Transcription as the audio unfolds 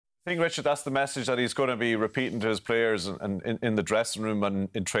I think, Richard, that's the message that he's going to be repeating to his players and in the dressing room and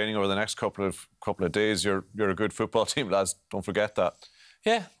in training over the next couple of days. You're a good football team, lads. Don't forget that.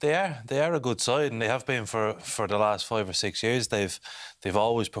 Yeah, they are. They are a good side, and they have been for the last 5 or 6 years. They've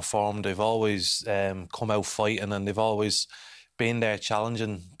always performed. They've always come out fighting, and they've always been there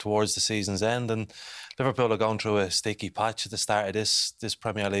challenging towards the season's end. And Liverpool are going through a sticky patch at the start of this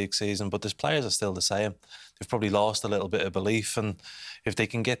Premier League season, but the players are still the same. They've probably lost a little bit of belief, and if they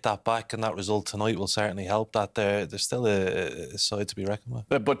can get that back, and that result tonight will certainly help that, they're still a side to be reckoned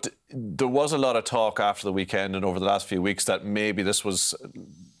with. But there was a lot of talk after the weekend and over the last few weeks that maybe this was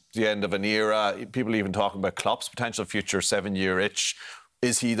the end of an era. People even talking about Klopp's potential future 7-year itch.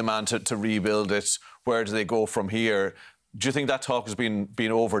 Is he the man to rebuild it? Where do they go from here? Do you think that talk has been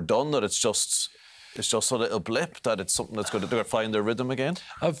overdone, that it's just a little blip, that it's something that's going to find their rhythm again?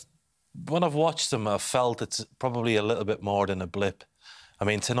 When I've watched them, I've felt it's probably a little bit more than a blip. I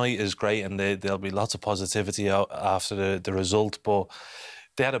mean, tonight is great, and there'll be lots of positivity after the result, but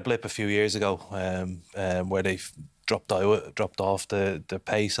they had a blip a few years ago where they dropped off the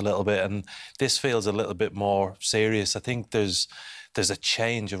pace a little bit, and this feels a little bit more serious. I think there's a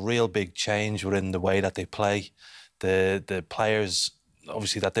change, a real big change within the way that they play. The players,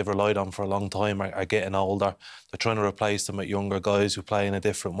 obviously, that they've relied on for a long time are getting older. They're trying to replace them with younger guys who play in a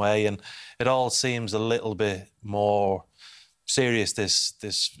different way, and it all seems a little bit more serious,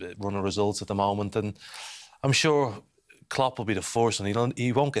 this run of results at the moment. And I'm sure Klopp will be the first one.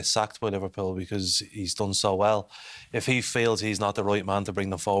 He won't get sacked by Liverpool because he's done so well. If he feels he's not the right man to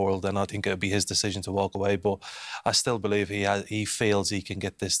bring them forward, then I think it'll be his decision to walk away. But I still believe he feels he can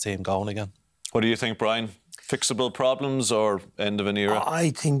get this team going again. What do you think, Brian? Fixable problems or end of an era? I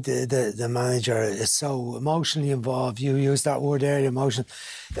think the manager is so emotionally involved. You used that word earlier,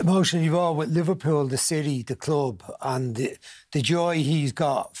 emotionally involved with Liverpool, the city, the club, and the joy he's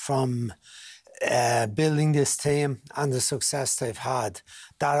got from building this team and the success they've had,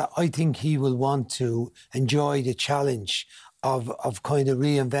 that I think he will want to enjoy the challenge of kind of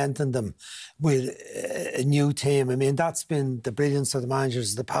reinventing them with a new team. I mean, that's been the brilliance of the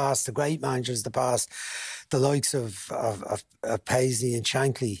managers of the past, the great managers of the past, the likes of Paisley and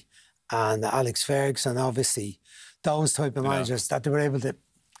Shankly and Alex Ferguson, obviously, those type of managers that they were able to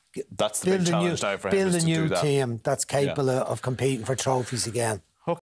build a new team that's capable of competing for trophies again.